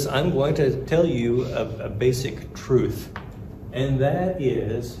into this, I'm going to tell you a basic truth, and that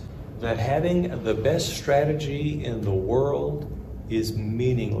is that having the best strategy in the world is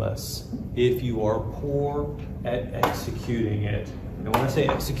meaningless if you are poor at executing it. And when I say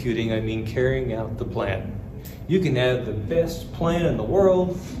executing, I mean carrying out the plan. You can have the best plan in the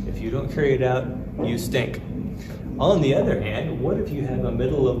world. If you don't carry it out, you stink. On the other hand, what if you have a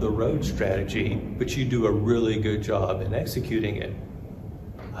middle-of-the-road strategy, but you do a really good job in executing it?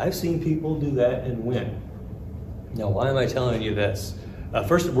 I've seen people do that and win. Now, why am I telling you this?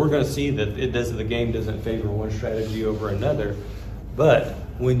 First, we're going to see that the game doesn't favor one strategy over another, but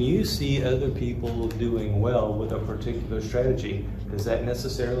When you see other people doing well with a particular strategy, does that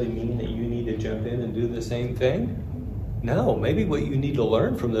necessarily mean that you need to jump in and do the same thing? No, maybe what you need to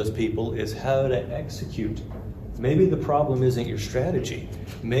learn from those people is how to execute. Maybe the problem isn't your strategy.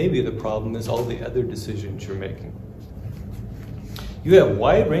 Maybe the problem is all the other decisions you're making. You have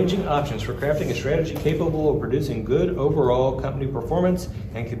wide-ranging options for crafting a strategy capable of producing good overall company performance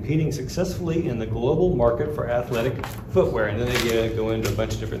and competing successfully in the global market for athletic footwear. And then they go into a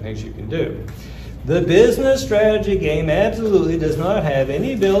bunch of different things you can do. The business strategy game absolutely does not have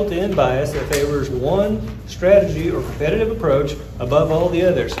any built-in bias that favors one strategy or competitive approach above all the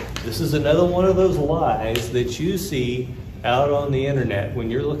others. This is another one of those lies that you see out on the internet. When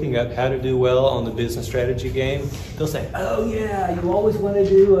you're looking up how to do well on the business strategy game, they'll say, oh yeah, you always want to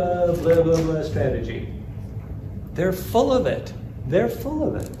do a blah, blah, blah strategy. They're full of it. They're full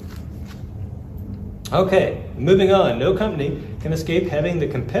of it. Okay, moving on. No company can escape having the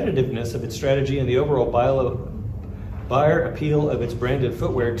competitiveness of its strategy and the overall buyer appeal of its branded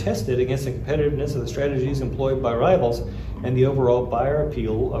footwear tested against the competitiveness of the strategies employed by rivals and the overall buyer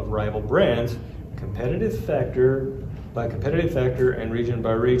appeal of rival brands, competitive factor by competitive factor and region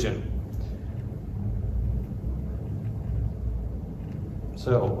by region.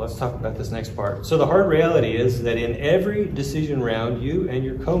 So let's talk about this next part. So the hard reality is that in every decision round, you and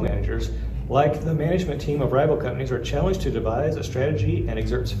your co-managers, like the management team of rival companies, are challenged to devise a strategy and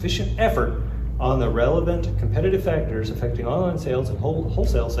exert sufficient effort on the relevant competitive factors affecting online sales and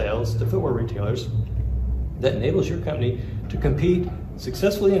wholesale sales to footwear retailers that enables your company to compete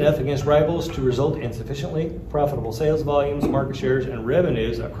successfully enough against rivals to result in sufficiently profitable sales volumes, market shares, and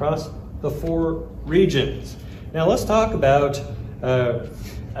revenues across the 4 regions. Now let's talk about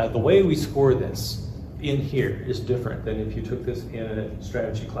the way we score this in here is different than if you took this in a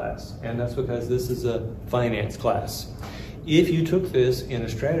strategy class, and that's because this is a finance class. If you took this in a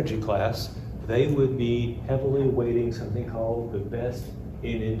strategy class, they would be heavily weighting something called the best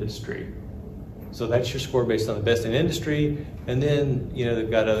in industry. So that's your score based on the best in industry, and then they've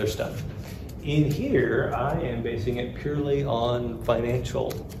got other stuff. In here, I am basing it purely on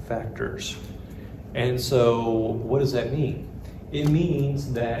financial factors. And so what does that mean? It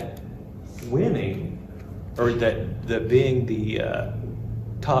means that winning, or that being the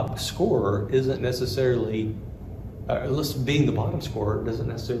top scorer isn't necessarily, being the bottom scorer doesn't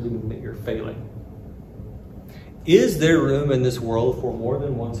necessarily mean that you're failing. Is there room in this world for more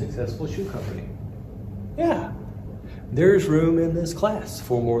than one successful shoe company? Yeah, there's room in this class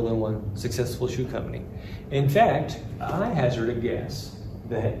for more than one successful shoe company. In fact, I hazard a guess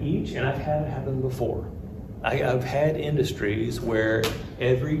that each, and I've had it happen before, I've had industries where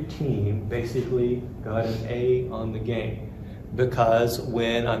every team basically got an A on the game, because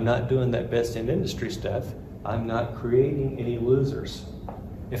when I'm not doing that best in industry stuff, I'm not creating any losers.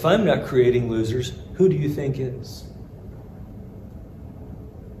 If I'm not creating losers, who do you think is?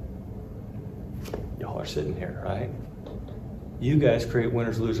 Y'all are sitting here, right? You guys create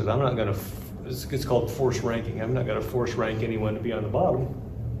winners, losers. I'm not gonna, it's called force ranking. I'm not gonna force rank anyone to be on the bottom.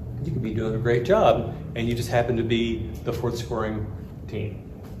 You could be doing a great job, and you just happen to be the 4th scoring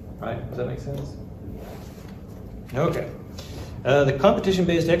team, right? Does that make sense? Okay. The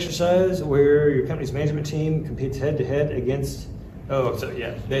competition-based exercise where your company's management team competes head-to-head against,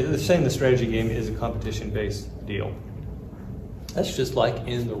 they're saying the strategy game is a competition-based deal. That's just like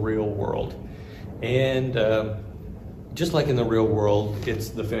in the real world. And just like in the real world, it's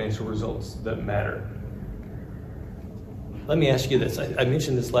the financial results that matter. Let me ask you this. I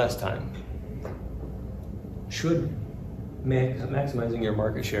mentioned this last time. Should maximizing your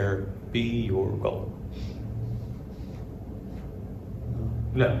market share be your goal?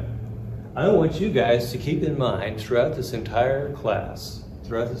 No. I want you guys to keep in mind throughout this entire class,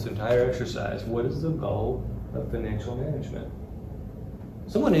 throughout this entire exercise, what is the goal of financial management?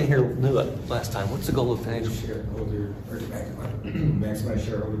 Someone in here knew it last time. What's the goal of financial shareholder, or maximize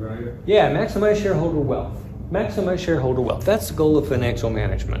shareholder value? Yeah, maximize shareholder wealth. Maximize shareholder wealth. That's the goal of financial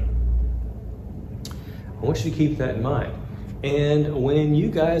management. I want you to keep that in mind. And when you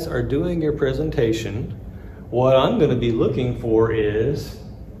guys are doing your presentation, what I'm going to be looking for is,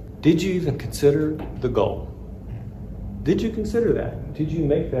 did you even consider the goal? Did you consider that? Did you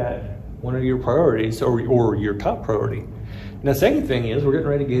make that one of your priorities or your top priority? Now, the second thing is we're getting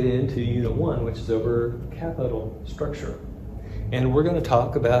ready to get into Unit 1, which is over capital structure. And we're going to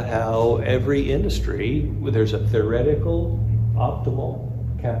talk about how every industry, there's a theoretical, optimal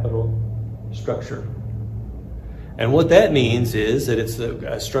capital structure. And what that means is that it's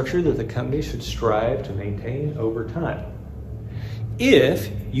a structure that the company should strive to maintain over time.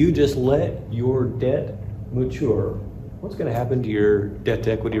 If you just let your debt mature what's going to happen to your debt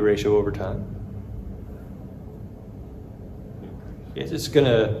to equity ratio over time? It's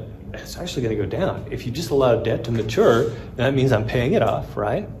actually going to go down. If you just allow debt to mature, that means I'm paying it off,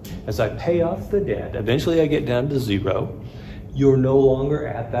 right? As I pay off the debt, eventually I get down to zero. You're no longer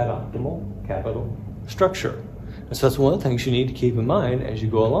at that optimal capital structure. And so that's one of the things you need to keep in mind as you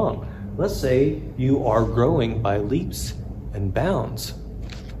go along. Let's say you are growing by leaps and bounds,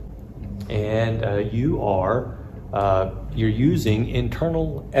 and you're using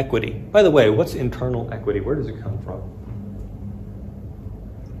internal equity. By the way, what's internal equity? Where does it come from?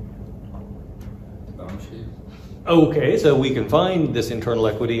 Balance sheet. Okay, so we can find this internal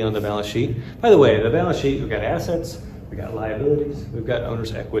equity on the balance sheet. By the way, the balance sheet, we've got assets, we've got liabilities, we've got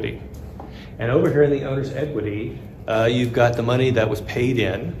owner's equity. And over here in the owner's equity, you've got the money that was paid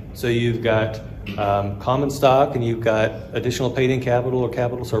in. So you've got common stock, and you've got additional paid in capital or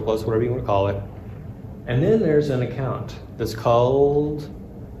capital surplus, whatever you want to call it. And then there's an account that's called,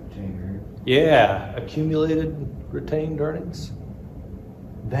 accumulated retained earnings.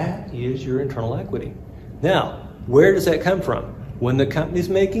 That is your internal equity. Now, where does that come from? When the company's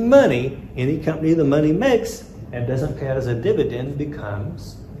making money, any company the money makes and doesn't pay out as a dividend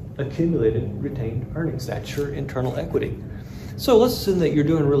becomes accumulated retained earnings. That's your internal equity. So let's assume that you're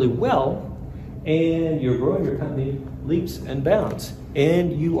doing really well and you're growing your company leaps and bounds,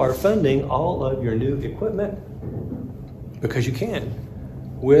 and you are funding all of your new equipment because you can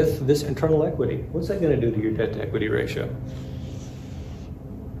with this internal equity. What's that going to do to your debt to equity ratio?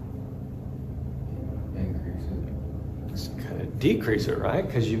 Increase it. It's going to decrease it, right?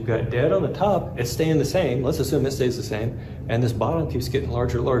 Because you've got debt on the top, it's staying the same. Let's assume it stays the same, and this bottom keeps getting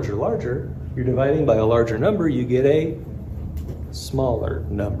larger, larger, larger. You're dividing by a larger number, you get a smaller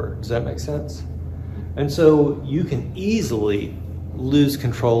number. Does that make sense? And so you can easily lose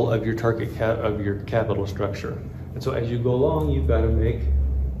control of your target of your capital structure. And so as you go along, you've got to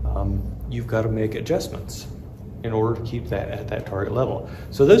make adjustments in order to keep that at that target level.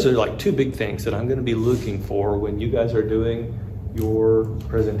 So those are like two big things that I'm going to be looking for when you guys are doing your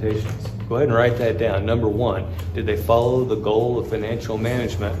presentations. Go ahead and write that down. Number one, did they follow the goal of financial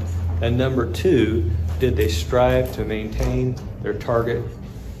management? And number two, did they strive to maintain their target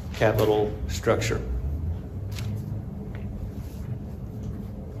capital structure?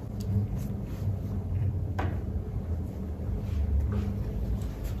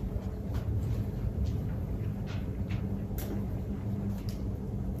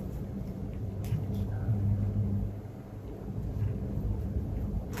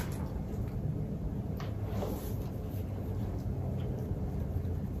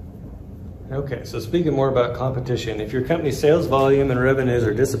 Okay, so speaking more about competition, if your company's sales volume and revenues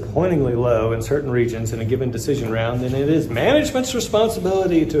are disappointingly low in certain regions in a given decision round, then it is management's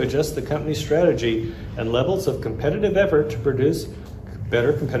responsibility to adjust the company's strategy and levels of competitive effort to produce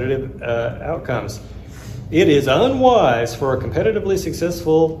better competitive outcomes. It is unwise for a competitively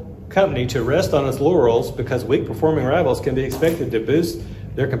successful company to rest on its laurels because weak performing rivals can be expected to boost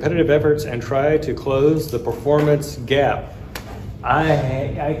their competitive efforts and try to close the performance gap. I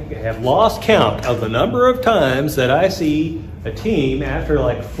have lost count of the number of times that I see a team after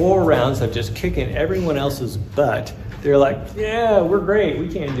like 4 rounds of just kicking everyone else's butt. They're like, yeah, we're great.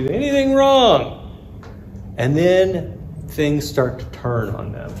 We can't do anything wrong. And then things start to turn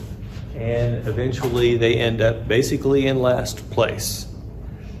on them. And eventually they end up basically in last place.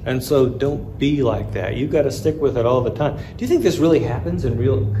 And so don't be like that. You've got to stick with it all the time. Do you think this really happens in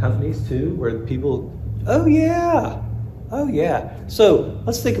real companies too, where people, oh yeah. So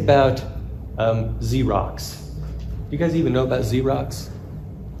let's think about Xerox. Do you guys even know about Xerox?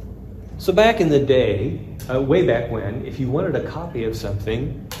 So back in the day, way back when, if you wanted a copy of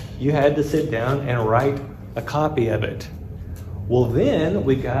something, you had to sit down and write a copy of it. Well, then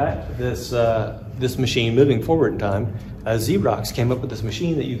we got this machine moving forward in time. Xerox came up with this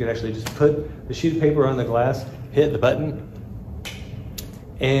machine that you could actually just put the sheet of paper on the glass, hit the button,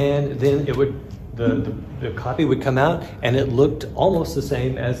 and then it would the copy would come out, and it looked almost the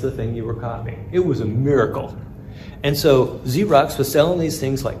same as the thing you were copying. It was a miracle. And so Xerox was selling these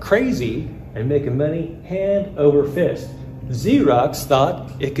things like crazy and making money hand over fist. Xerox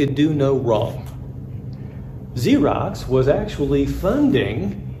thought it could do no wrong. Xerox was actually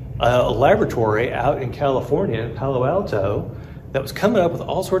funding a laboratory out in California, in Palo Alto, that was coming up with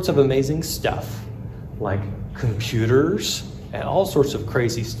all sorts of amazing stuff, like computers and all sorts of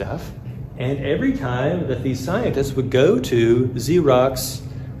crazy stuff. And every time that these scientists would go to Xerox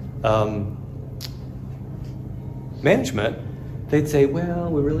management, they'd say, well,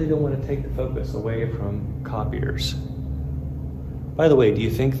 we really don't want to take the focus away from copiers. By the way, do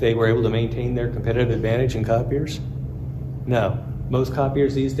you think they were able to maintain their competitive advantage in copiers? No. Most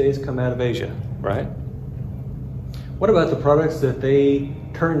copiers these days come out of Asia, right? What about the products that they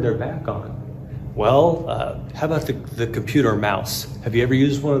turned their back on? Well, how about the computer mouse? Have you ever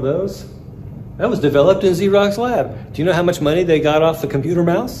used one of those? That was developed in Xerox Lab. Do you know how much money they got off the computer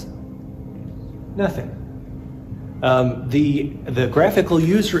mouse? Nothing. The graphical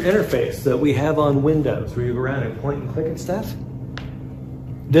user interface that we have on Windows, where you go around and point and click and stuff,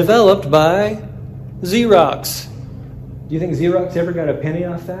 developed by Xerox. Do you think Xerox ever got a penny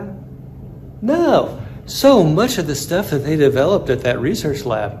off that? No. So much of the stuff that they developed at that research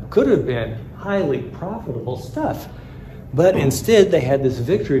lab could have been highly profitable stuff. But instead, they had this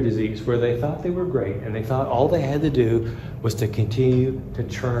victory disease where they thought they were great, and they thought all they had to do was to continue to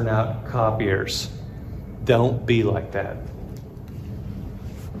churn out copiers. Don't be like that.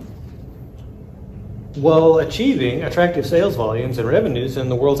 While achieving attractive sales volumes and revenues in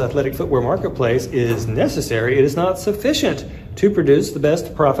the world's athletic footwear marketplace is necessary, it is not sufficient to produce the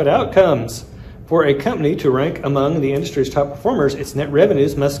best profit outcomes. For a company to rank among the industry's top performers, its net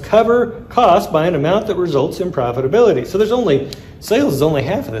revenues must cover costs by an amount that results in profitability. So sales is only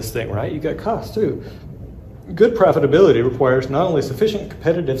half of this thing, right? You got costs too. Good profitability requires not only sufficient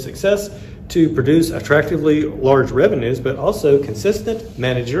competitive success to produce attractively large revenues, but also consistent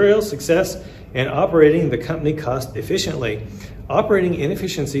managerial success and operating the company cost efficiently. Operating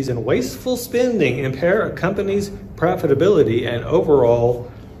inefficiencies and wasteful spending impair a company's profitability and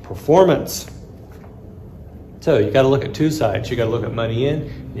overall performance. So you got to look at two sides. You got to look at money in,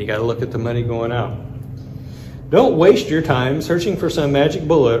 and you got to look at the money going out. Don't waste your time searching for some magic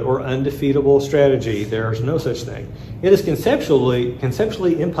bullet or undefeatable strategy. There is no such thing. It is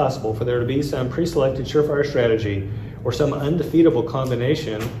conceptually impossible for there to be some pre-selected surefire strategy or some undefeatable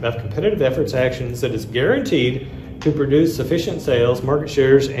combination of competitive efforts actions that is guaranteed to produce sufficient sales, market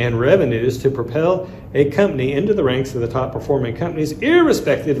shares, and revenues to propel a company into the ranks of the top performing companies,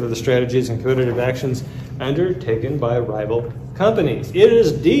 irrespective of the strategies and competitive actions undertaken by rival companies. It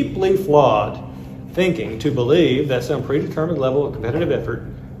is deeply flawed thinking to believe that some predetermined level of competitive effort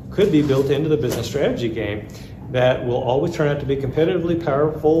could be built into the business strategy game that will always turn out to be competitively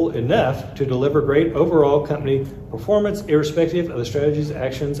powerful enough to deliver great overall company performance, irrespective of the strategies,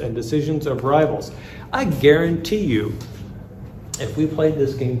 actions, and decisions of rivals. I guarantee you, if we played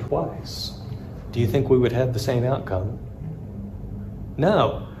this game twice, do you think we would have the same outcome?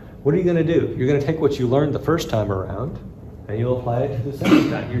 No. What are you going to do? You're going to take what you learned the first time around and you'll apply it to the second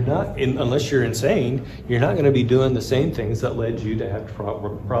time. You're not, unless you're insane, you're not going to be doing the same things that led you to have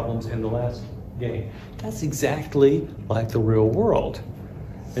problems in the last game. That's exactly like the real world.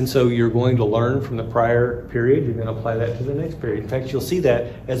 And so you're going to learn from the prior period, you're going to apply that to the next period. In fact, you'll see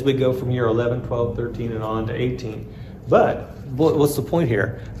that as we go from year 11, 12, 13, and on to 18. But what's the point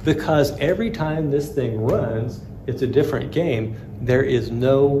here? Because every time this thing runs, it's a different game. There is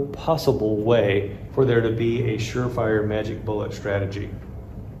no possible way for there to be a surefire magic bullet strategy.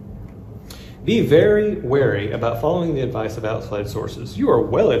 Be very wary about following the advice of outside sources. You are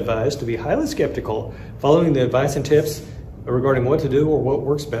well advised to be highly skeptical following the advice and tips regarding what to do or what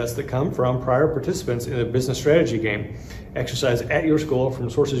works best that come from prior participants in a business strategy game exercised at your school from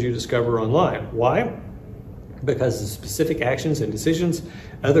sources you discover online. Why? Because the specific actions and decisions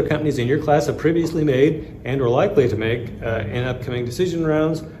other companies in your class have previously made and are likely to make in upcoming decision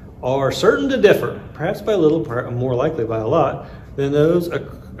rounds are certain to differ, perhaps by a little, more likely by a lot, than those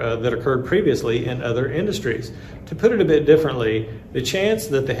that occurred previously in other industries. To put it a bit differently, the chance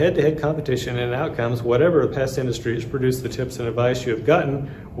that the head-to-head competition and outcomes, whatever the past industries produce the tips and advice you have gotten,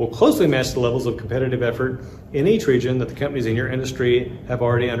 will closely match the levels of competitive effort in each region that the companies in your industry have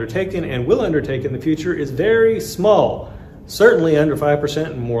already undertaken and will undertake in the future is very small, certainly under 5%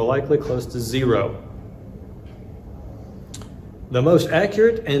 and more likely close to 0. The most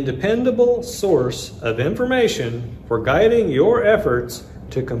accurate and dependable source of information for guiding your efforts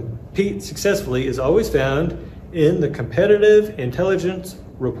to compete successfully is always found in the competitive intelligence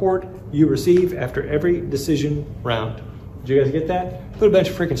report you receive after every decision round. Did you guys get that? Put a bunch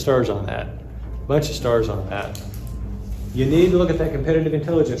of freaking stars on that. A bunch of stars on that. You need to look at that competitive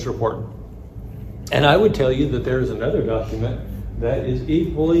intelligence report. And I would tell you that there is another document that is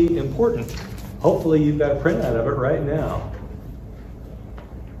equally important. Hopefully you've got a printout of it right now.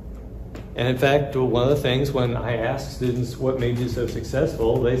 And in fact, one of the things when I asked students what made you so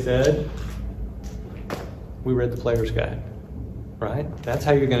successful, they said, we read the player's guide, right? That's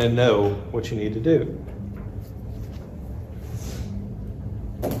how you're going to know what you need to do.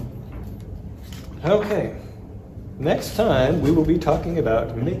 Okay, next time we will be talking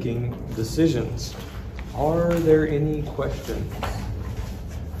about making decisions. Are there any questions?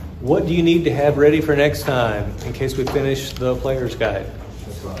 What do you need to have ready for next time in case we finish the player's guide?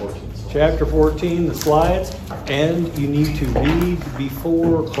 Chapter 14, the slides, and you need to read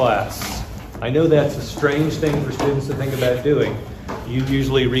before class. I know that's a strange thing for students to think about doing. You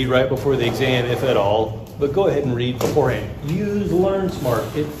usually read right before the exam, if at all, but go ahead and read beforehand. Use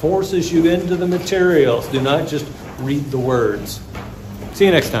LearnSmart. It forces you into the materials. Do not just read the words. See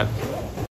you next time.